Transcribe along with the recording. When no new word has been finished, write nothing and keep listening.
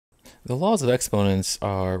The laws of exponents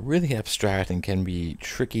are really abstract and can be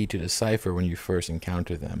tricky to decipher when you first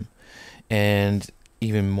encounter them, and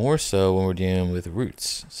even more so when we're dealing with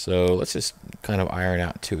roots. So let's just kind of iron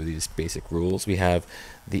out two of these basic rules. We have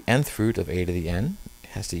the nth root of a to the n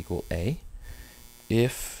has to equal a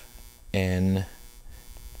if n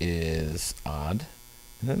is odd.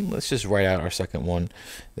 And then let's just write out our second one,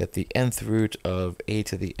 that the nth root of a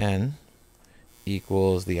to the n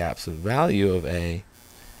equals the absolute value of a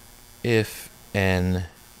if n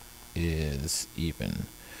is even.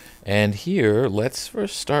 And here, let's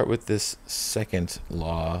first start with this second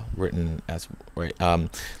law written as, right,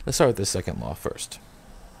 let's start with this second law first.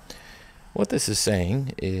 What this is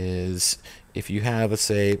saying is, if you have, let's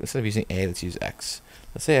say, instead of using a, let's use x.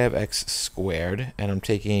 Let's say I have x squared, and I'm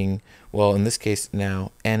taking, well, in this case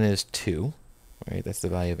now, n is 2, right? That's the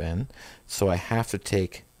value of n. So I have to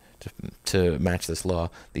take, to match this law,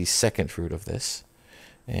 the second root of this.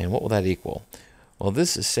 And what will that equal? Well,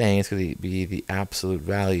 this is saying it's going to be the absolute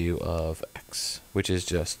value of x, which is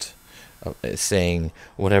just saying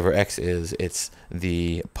whatever x is, it's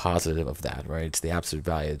the positive of that, right? It's the absolute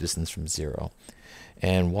value, the distance from 0.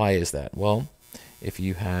 And why is that? Well, if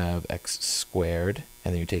you have x squared,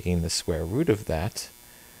 and then you're taking the square root of that,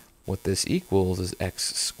 what this equals is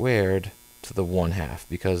x squared to the 1/2,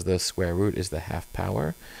 because the square root is the half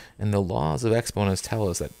power, and the laws of exponents tell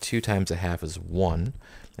us that 2 times a half is 1.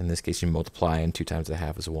 In this case, you multiply, and 2 times a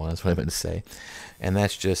half is 1, that's what I meant to say. And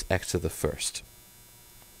that's just x to the first.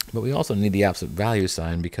 But we also need the absolute value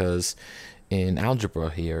sign, because in algebra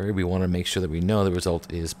here, we want to make sure that we know the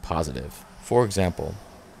result is positive. For example,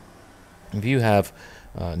 if you have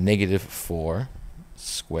negative 4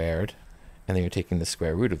 squared, and then you're taking the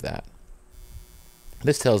square root of that,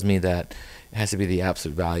 this tells me that it has to be the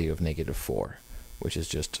absolute value of negative 4, which is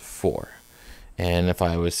just 4. And if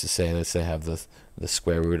I was to say, let's say I have the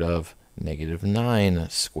square root of negative 9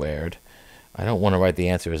 squared, I don't want to write the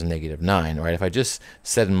answer as negative 9, right? If I just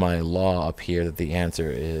said in my law up here that the answer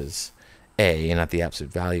is a and not the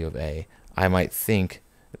absolute value of a, I might think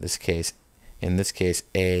in this case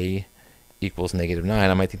a equals negative 9,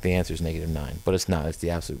 I might think the answer is negative 9, but it's not. It's the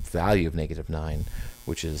absolute value of negative 9,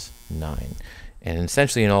 which is 9. And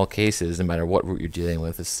essentially in all cases, no matter what root you're dealing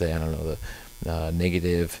with, let's say, I don't know, the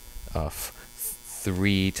negative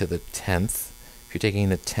 3 to the 10th, if you're taking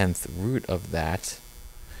the 10th root of that,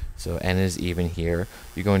 so n is even here,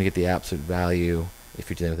 you're going to get the absolute value if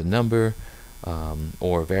you're dealing with a number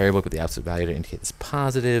or a variable, but the absolute value to indicate it's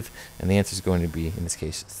positive, and the answer is going to be, in this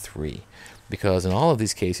case, 3. Because in all of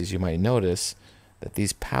these cases, you might notice that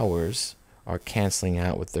these powers are canceling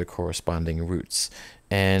out with their corresponding roots.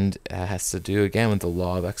 And it has to do, again, with the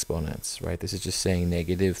law of exponents, right? This is just saying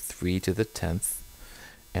negative 3 to the 10th,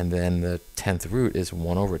 and then the 10th root is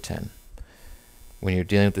 1 over 10. When you're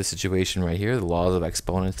dealing with this situation right here, the laws of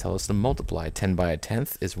exponents tell us to multiply. 10 by a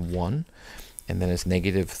 10th is 1, and then it's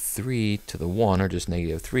negative 3 to the 1, or just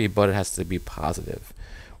negative 3, but it has to be positive.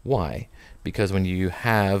 Why? Because when you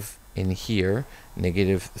have in here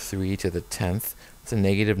negative 3 to the 10th, it's a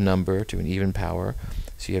negative number to an even power.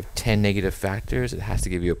 So you have 10 negative factors, it has to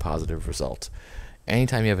give you a positive result.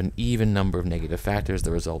 Anytime you have an even number of negative factors,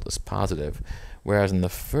 the result is positive. Whereas in the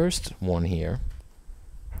first one here,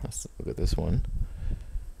 let's look at this one,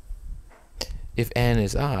 if n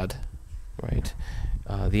is odd, right,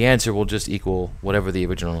 the answer will just equal whatever the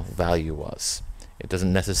original value was. It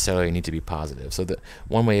doesn't necessarily need to be positive. So the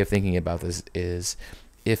one way of thinking about this is,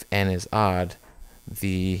 if n is odd,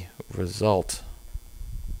 the result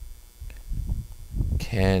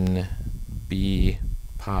can be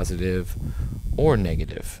positive or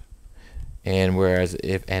negative. And whereas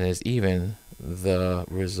if n is even, the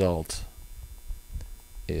result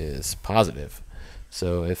is positive.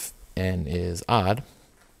 So if n is odd,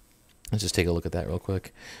 let's just take a look at that real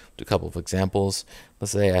quick. Do a couple of examples.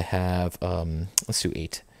 Let's say I have, let's do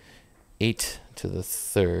 8. 8 to the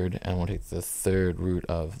third, and I want to take the third root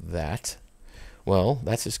of that. Well,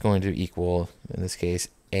 that's just going to equal, in this case,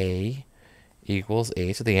 a equals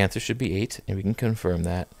 8. So the answer should be 8, and we can confirm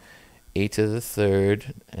that. 8 to the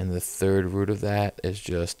third, and the third root of that is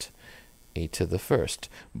just 8 to the first.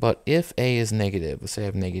 But if a is negative, let's say I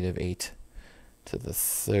have negative 8 to the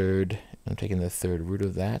third, I'm taking the third root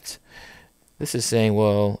of that. This is saying,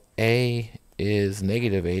 well, a is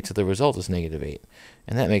negative 8, so the result is negative 8.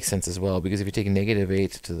 And that makes sense as well, because if you take negative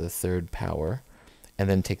 8 to the third power, and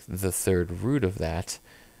then take the third root of that,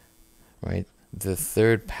 right, the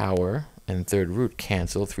third power and third root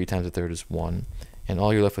cancel. 3 times the third is 1, and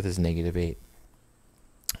all you're left with is negative 8.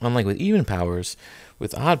 Unlike with even powers,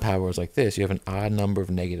 with odd powers like this, you have an odd number of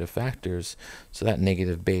negative factors, so that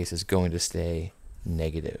negative base is going to stay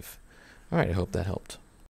negative. All right, I hope that helped.